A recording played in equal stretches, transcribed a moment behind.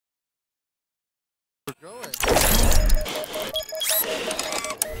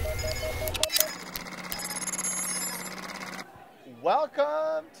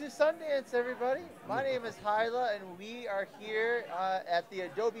Welcome to Sundance, everybody. My name is Hyla, and we are here at the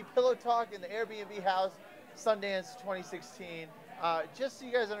Adobe Pillow Talk in the Airbnb house, Sundance 2016. Just so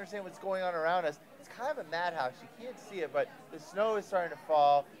you guys understand what's going on around us, it's kind of a madhouse. You can't see it, but the snow is starting to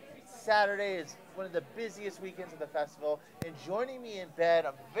fall. Saturday is one of the busiest weekends of the festival, and joining me in bed,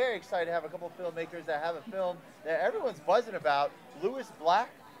 I'm very excited to have a couple of filmmakers that have a film that everyone's buzzing about. Lewis Black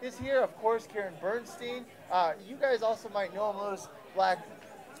is here, of course, Karen Bernstein. You guys also might know him, Lewis Black.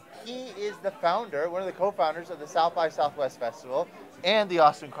 He is the founder, one of the co-founders of the South by Southwest Festival and the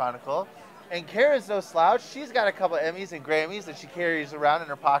Austin Chronicle. And Karen's no slouch. She's got a couple of Emmys and Grammys that she carries around in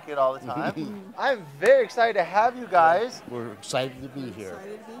her pocket all the time. I'm very excited to have you guys. We're excited to be here.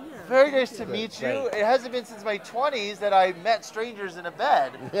 Very nice to meet you. It hasn't been since my 20s that I met strangers in a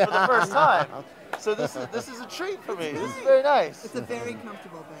bed for the first time. So this is a treat for me. This is very nice. It's a very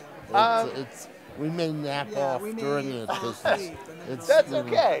comfortable bed. We may nap off during it. That's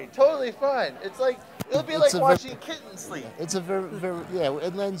okay. Totally fine. It's like it'll be like watching kittens sleep. It's a very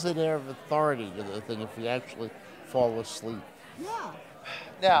it lends an air of authority to the thing if you actually fall asleep. Yeah.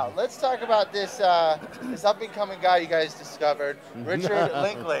 Now let's talk about this this up and coming guy you guys discovered, Richard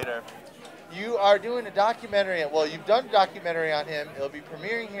Linklater. You are doing a documentary. Well, you've done a documentary on him. It'll be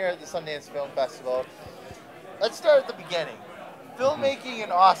premiering here at the Sundance Film Festival. Let's start at the beginning. Filmmaking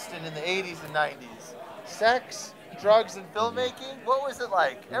in Austin in the 80s and 90s. Sex, drugs, and filmmaking. What was it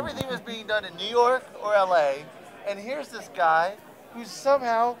like? Everything was being done in New York or LA, and here's this guy who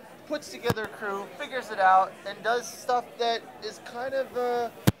somehow puts together a crew, figures it out, and does stuff that is kind of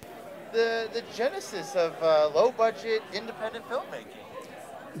the genesis of low-budget, independent filmmaking.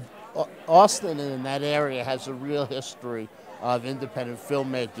 Austin in that area has a real history of independent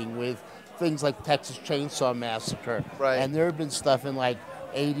filmmaking with things like Texas Chainsaw Massacre. Right. And there have been stuff in like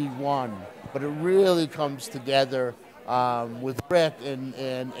 81, but it really comes together with Rick in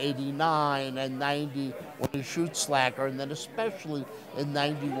 89 and 90 when he shoots Slacker, and then especially in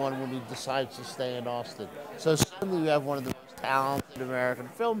 91 when he decides to stay in Austin. So suddenly you have one of the most talented American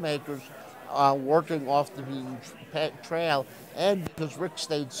filmmakers working off the beaten trail, and because Rick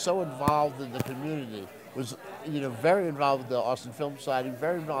stayed so involved in the community, was very involved with the Austin Film Society,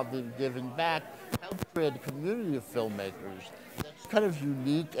 very involved in giving back, helped create a community of filmmakers that's kind of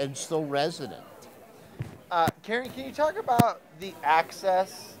unique and still resonant. Karen, can you talk about the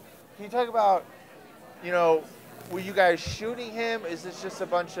access? Can you talk about, were you guys shooting him? Is this just a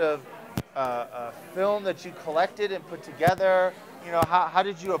bunch of film that you collected and put together? How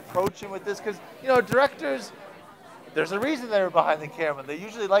did you approach him with this? Because, directors, there's a reason they're behind the camera. They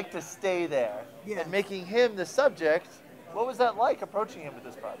usually like to stay there. Yeah. And making him the subject, what was that like approaching him with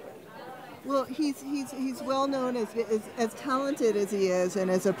this project? Well, he's well known as talented as he is and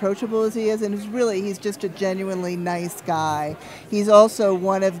as approachable as he is, and he's just a genuinely nice guy. He's also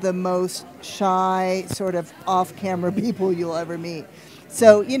one of the most shy, sort of off-camera people you'll ever meet.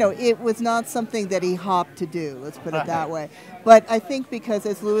 So, it was not something that he hopped to do, let's put it that way. But I think because,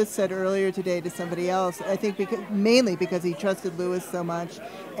 as Lewis said earlier today to somebody else, I think mainly because he trusted Lewis so much,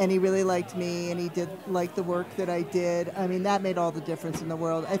 and he really liked me, and he did like the work that I did. I mean, that made all the difference in the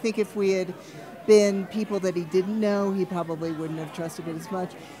world. I think if we had been people that he didn't know, he probably wouldn't have trusted it as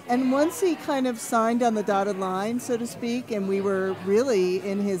much. And once he kind of signed on the dotted line, so to speak, and we were really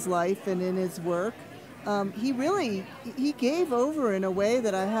in his life and in his work, he gave over in a way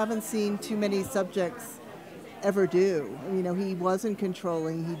that I haven't seen too many subjects ever do. He wasn't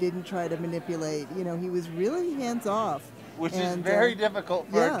controlling. He didn't try to manipulate. He was really hands off. Which is very difficult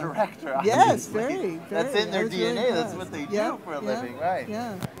for a director, obviously. Yes, very. That's in their DNA. Really that's what they do for a living, right?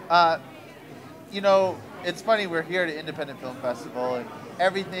 Yeah. It's funny, we're here at an independent film festival, and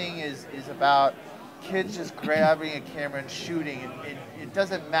everything is about kids just grabbing a camera and shooting, and it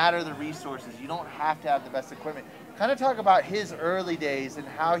doesn't matter the resources. You don't have to have the best equipment. Kind of talk about his early days and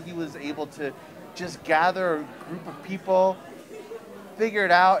how he was able to just gather a group of people, figure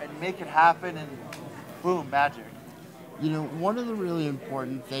it out, and make it happen, and boom, magic. One of the really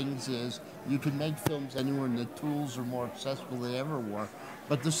important things is you can make films anywhere, and the tools are more accessible than they ever were,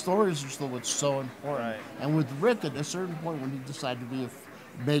 but the stories are still what's so important. Right. And with Rick, at a certain point when he decided to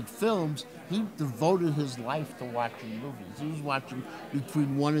make films, he devoted his life to watching movies. He was watching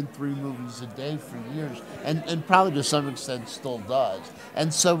between 1 and 3 movies a day for years, and probably to some extent still does.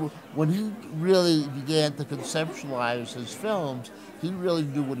 And so when he really began to conceptualize his films, he really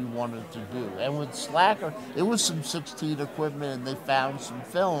knew what he wanted to do. And with Slacker, it was some 16 equipment, and they found some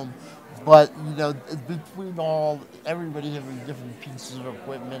film. But, between everybody having different pieces of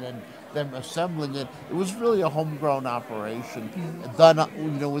equipment and them assembling it, it was really a homegrown operation done,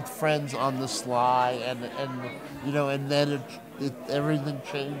 with friends on the sly, and then everything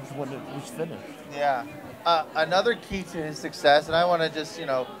changed when it was finished. Yeah. Another key to his success, and I want to just,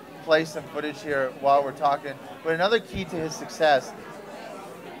 play some footage here while we're talking, but another key to his success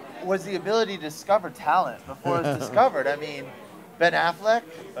was the ability to discover talent before it was discovered. I mean, Ben Affleck,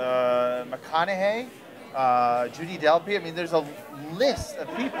 McConaughey, Judy Delpy. I mean, there's a list of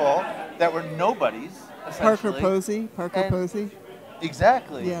people that were nobodies, essentially. Parker Posey.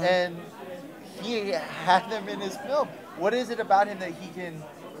 Exactly. Yeah. And he had them in his film. What is it about him that he can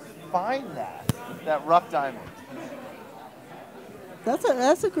find that rough diamond?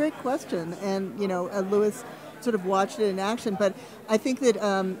 That's a great question, and Lewis sort of watched it in action. But I think that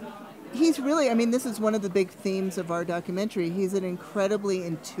he's really, I mean, this is one of the big themes of our documentary. He's an incredibly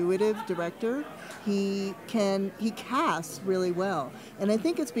intuitive director. He casts really well, and I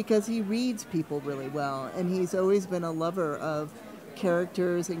think it's because he reads people really well, and he's always been a lover of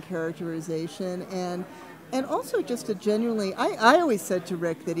characters and characterization, and also just a genuinely, I always said to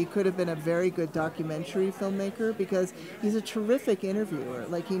Rick that he could have been a very good documentary filmmaker because he's a terrific interviewer.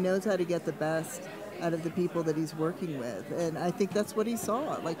 Like, he knows how to get the best out of the people that he's working with. And I think that's what he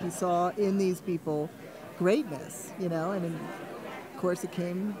saw. Like, he saw in these people greatness, and of course it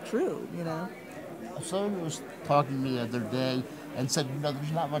came true, Someone was talking to me the other day and said,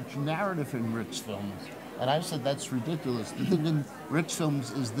 there's not much narrative in Rick's films. And I said, that's ridiculous. The thing in Rick's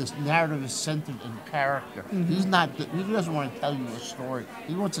films is this narrative is centered in character. Mm-hmm. He doesn't want to tell you a story.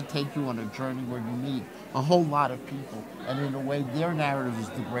 He wants to take you on a journey where you meet a whole lot of people. And in a way, their narrative is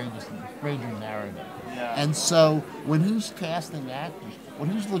the greater narrative. Yeah. And so when he's casting actors, what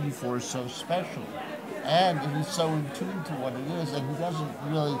he's looking for is so special. And he's so in tune to what it is, and he doesn't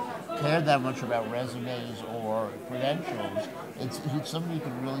really care that much about resumes or credentials. He's somebody who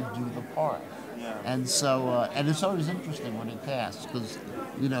can really do the part. Yeah. And so, and it's always interesting when he casts, because,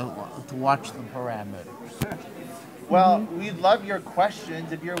 to watch the parameters. Sure. Well, we'd love your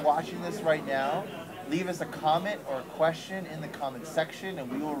questions. If you're watching this right now, leave us a comment or a question in the comment section,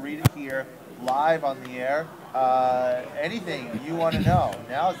 and we will read it here live on the air. Anything you want to know,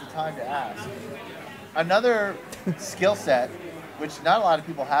 now is the time to ask. Another skill set, which not a lot of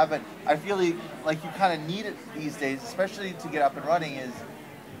people have, but I feel like you kind of need it these days, especially to get up and running, is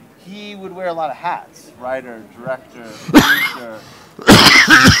he would wear a lot of hats: writer, director,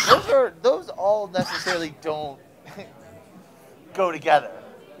 producer. Those all necessarily don't go together,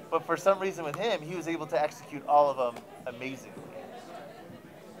 but for some reason with him, he was able to execute all of them amazingly.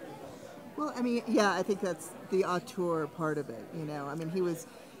 Well, I mean, yeah, I think that's the auteur part of it. I mean,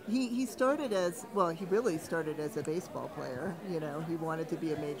 he started as, well, he really started as a baseball player. He wanted to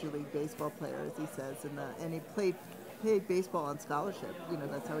be a Major League Baseball player, as he says, and he played baseball on scholarship.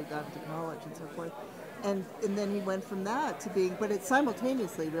 That's how he got into college and so forth. And then he went from that to being, but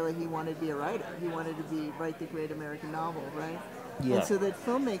simultaneously, really, he wanted to be a writer. He wanted to write the great American novel, right? Yeah. And so that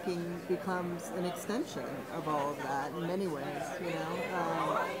filmmaking becomes an extension of all of that in many ways,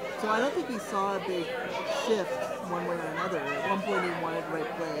 So I don't think he saw a big shift one way or another. At one point he wanted to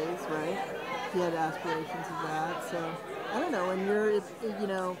write plays, right? He had aspirations of that. So I don't know. In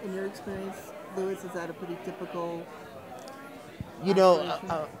your experience, Lewis, is that a pretty typical?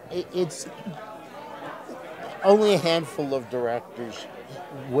 It's only a handful of directors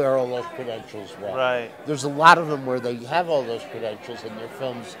wear all those credentials well. Right. There's a lot of them where they have all those credentials and their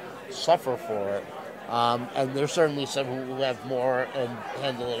films suffer for it. And there's certainly some who have more and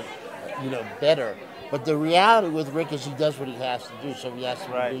handle it, better. But the reality with Rick is he does what he has to do. So if he has to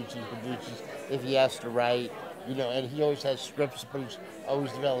produce, he produces. If he has to write, and he always has scripts, but he's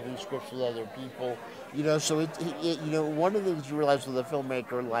always developing scripts with other people. So one of the things you realize with a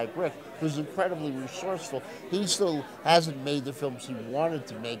filmmaker like Rick, who's incredibly resourceful, he still hasn't made the films he wanted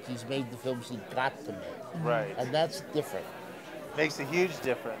to make. He's made the films he got to make. Right. And that's different. Makes a huge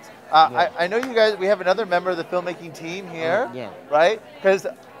difference. I know you guys, we have another member of the filmmaking team here, right? Because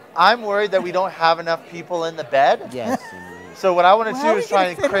I'm worried that we don't have enough people in the bed. Yes. So what I want to do is try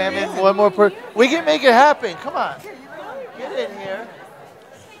and cram in one more person. We can make it happen. Come on. Get in here.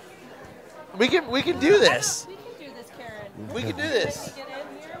 We can do this. We can do this, Karen. We can do this. Get in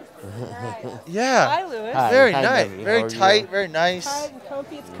here. Right. Yeah. Hi, Lewis. Very Hi, nice. Debbie. Very tight. Very nice. Tight and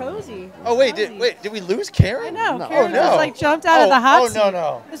comfy. It's cozy. Oh wait, did we lose Karen? I know. No. Karen Oh, no. just like jumped out of the hot seat. Oh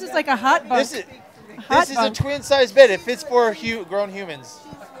no. This is like a hot bunk. This is a twin-size bed. It fits for grown humans.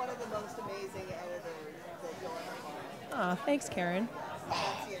 She's one of the most amazing editors that you'll ever find. Oh, thanks, Karen.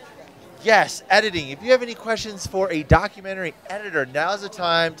 Yes, editing. If you have any questions for a documentary editor, now's the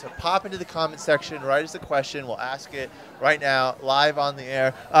time to pop into the comment section, write us a question. We'll ask it right now, live on the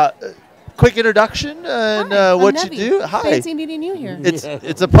air. quick introduction and Hi, what I'm you Nevi. do. Hi. Fancy meeting you here.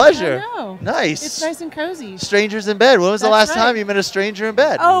 It's a pleasure. I know. Nice. It's nice and cozy. Strangers in bed. When was the That's last right. time you met a stranger in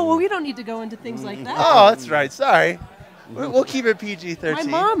bed? Oh, well, we don't need to go into things like that. Oh, that's right. Sorry. We'll keep it PG-13. My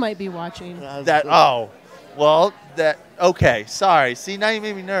mom might be watching. Okay. Sorry. See, now you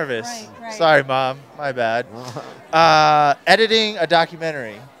made me nervous. Right. Sorry, Mom. My bad. Editing a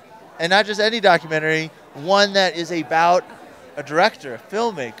documentary. And not just any documentary, one that is about a director, a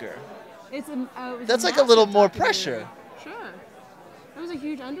filmmaker. That's like a little more pressure. Sure. That was a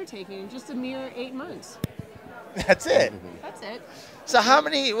huge undertaking, just a mere 8 months. That's it. That's it. So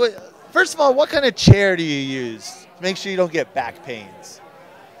first of all, what kind of chair do you use to make sure you don't get back pains?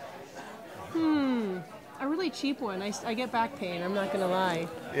 A really cheap one. I get back pain, I'm not going to lie.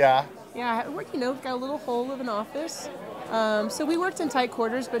 Yeah. Yeah, got a little hole of an office. So we worked in tight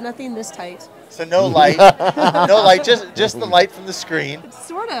quarters, but nothing this tight. So no light, just the light from the screen.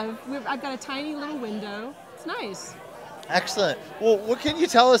 Sort of. I've got a tiny little window. It's nice. Excellent. Well, what can you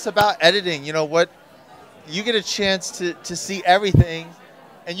tell us about editing? You know, what you get a chance to see everything,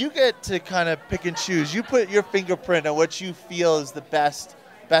 and you get to kind of pick and choose. You put your fingerprint on what you feel is the best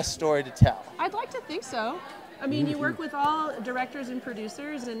story to tell. I'd like to think so. I mean, you work with all directors and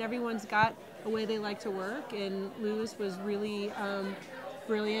producers, and everyone's got a way they like to work. And Lewis was really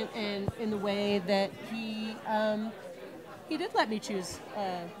brilliant, and in the way that he did let me choose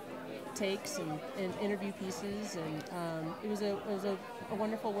takes and interview pieces, and it was a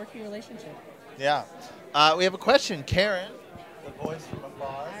wonderful working relationship. Yeah. We have a question, Karen, the voice from afar.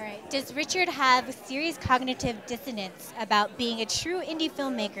 All right. Does Richard have serious cognitive dissonance about being a true indie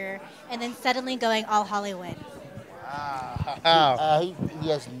filmmaker and then suddenly going all Hollywood? He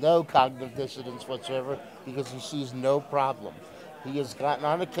has no cognitive dissonance whatsoever because he sees no problem. He has gotten,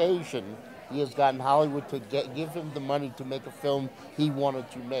 on occasion, Hollywood to give him the money to make a film he wanted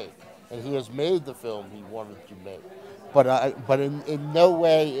to make, and he has made the film he wanted to make. But in no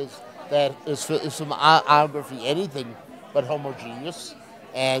way is filmography anything but homogeneous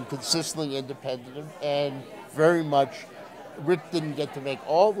and consistently independent, and very much. Rick didn't get to make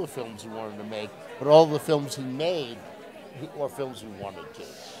all the films he wanted to make, but all the films he made were films he wanted to.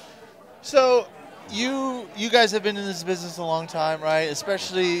 So, you guys have been in this business a long time, right?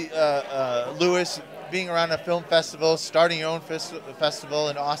 Especially Lewis, being around a film festival, starting your own festival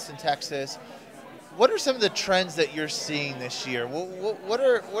in Austin, Texas. What are some of the trends that you're seeing this year? What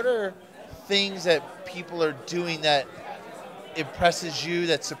are things that people are doing that impresses you,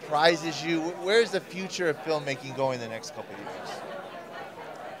 that surprises you? Where's the future of filmmaking going the next couple of years?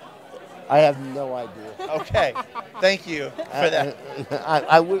 I have no idea. Okay, thank you for that.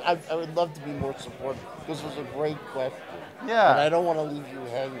 I would love to be more supportive. This was a great question. Yeah. And I don't want to leave you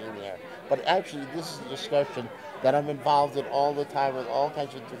hanging there. But actually, this is a discussion that I'm involved in all the time with all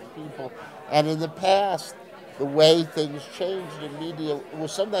kinds of different people. And in the past, the way things changed in media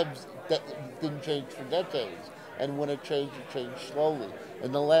was sometimes that didn't change for decades. And when it changed slowly.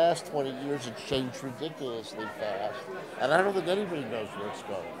 In the last 20 years, it's changed ridiculously fast. And I don't think anybody knows where it's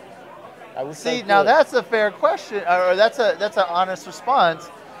going. See, now that's a fair question, or that's an honest response.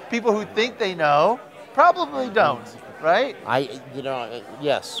 People who think they know probably don't, right?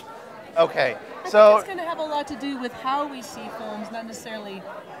 Yes. Okay, I so think it's going to have a lot to do with how we see films, not necessarily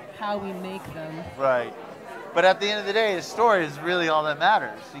how we make them. Right. But at the end of the day, the story is really all that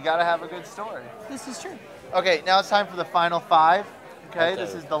matters. You got to have a good story. This is true. Okay, now it's time for the final 5. Okay,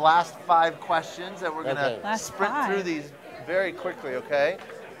 this is the last 5 questions that we're going to sprint through these very quickly, okay?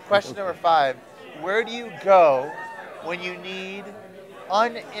 Question number 5. Where do you go when you need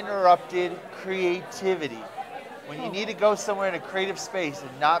uninterrupted creativity? When you need to go somewhere in a creative space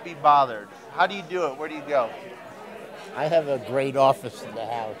and not be bothered? How do you do it? Where do you go? I have a great office in the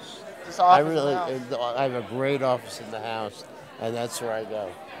house. I have a great office in the house, and that's where I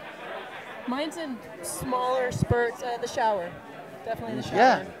go. Mine's in smaller spurts. The shower, definitely the shower.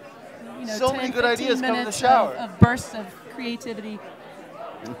 Yeah. You know, so many good ideas come in the shower. Of bursts of creativity.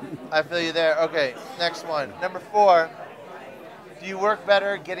 I feel you there. Okay, next one. Number 4. Do you work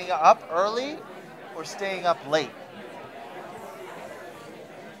better getting up early or staying up late?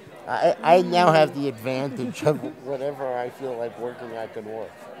 I now have the advantage of whatever I feel like working, I can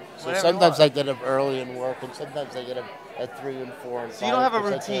work. So sometimes I get up early and work, and sometimes I get up at 3 and 4 and 5. So you don't have a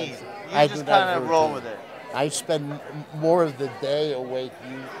routine. You just kind of roll with it. I spend more of the day awake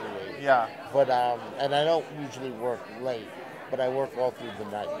usually. Yeah. But and I don't usually work late, but I work all through the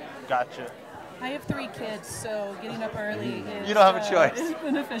night. Gotcha. I have 3 kids, so getting up early is you don't have a choice. Is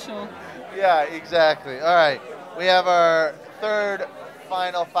beneficial. Yeah, exactly. All right. We have our third,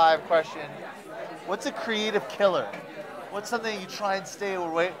 final 5 question. What's a creative killer? What's something you try and stay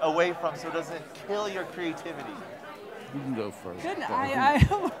away from so it doesn't kill your creativity? You can go first. Good.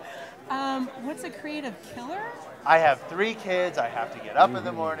 What's a creative killer? I have 3 kids. I have to get up in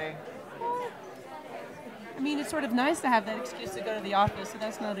the morning. I mean, it's sort of nice to have that excuse to go to the office, so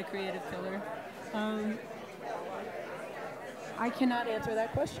that's not a creative killer. I cannot answer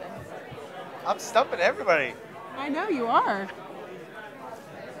that question. I'm stumping everybody. I know you are.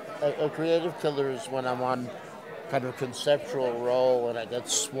 A creative killer is when I'm on kind of a conceptual role and I get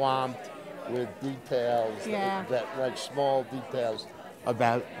swamped with details, that like small details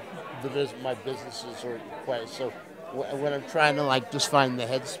about my businesses or quite. So when I'm trying to like just find the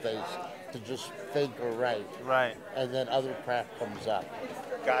headspace to just think or write, right, and then other crap comes up.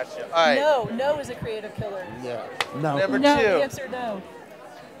 Gotcha. All right. No is a creative killer. Yeah. No. Number 2. The answer no.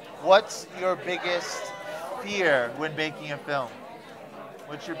 What's your biggest fear when making a film?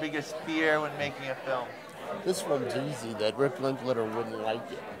 What's your biggest fear when making a film? This one's easy. That Rick Linklater wouldn't like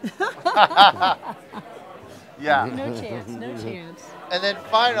it. Yeah. No chance. No chance. And then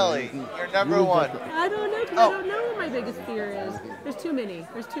finally, your number 1. I don't know because I don't know what my biggest fear is. There's too many.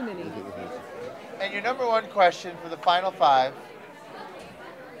 And your number 1 question for the final 5.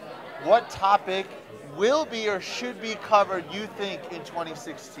 What topic will be or should be covered, you think, in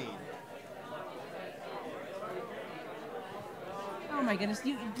 2016? Oh my goodness,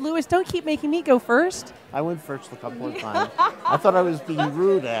 Louis, don't keep making me go first. I went first a couple of times. I thought I was being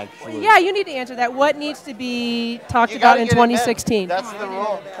rude, actually. Yeah, you need to answer that. What needs to be talked about in 2016? That's the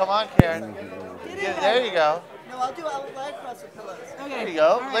rule. Come on, Karen. Yeah, there you go. No, I'll lay across the pillows. Okay. There you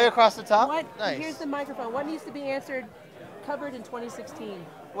go. All Lay across the top. Nice. Nice. Here's the microphone. What needs to be covered in 2016?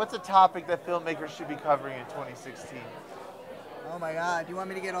 What's a topic that filmmakers should be covering in 2016? Oh my God! Do you want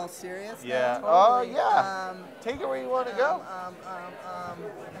me to get all serious? Yeah. Now? Oh Totally. yeah. Take it where you want to go. Oh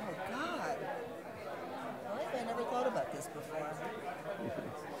God! Why have I never thought about this before?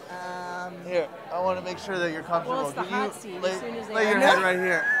 Here, I want to make sure that you're comfortable. Well, it's the Can hot you seat lay, as soon as they lay your are. head right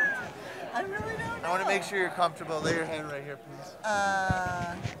here? I really don't know. I want to make sure you're comfortable. Lay your head right here, please.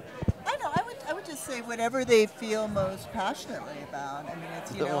 I know. I would just say whatever they feel most passionately about. I mean,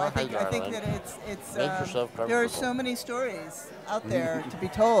 it's I think that it's Make yourself comfortable. there are so many stories out there to be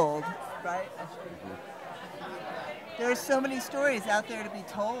told, right? There are so many stories out there to be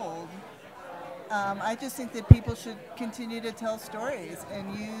told. I just think that people should continue to tell stories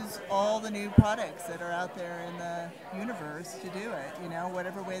and use all the new products that are out there in the universe to do it,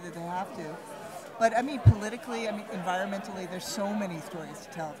 whatever way that they have to. But I mean, politically, environmentally, there's so many stories to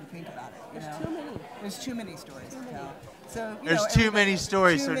tell if you think about it. There's too many. There's too many stories to tell. So There's too many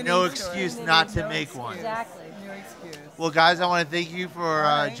stories, so no excuse not to make one. Exactly. No excuse. Well, guys, I want to thank you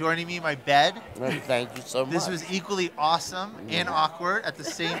for joining me in my bed. Thank you so much. This was equally awesome and awkward at the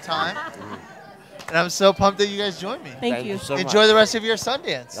same time. And I'm so pumped that you guys joined me. Thank you. So much. Enjoy the rest of your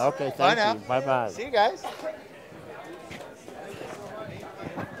Sundance. Okay, Bye thank now. you. Bye-bye. See you guys.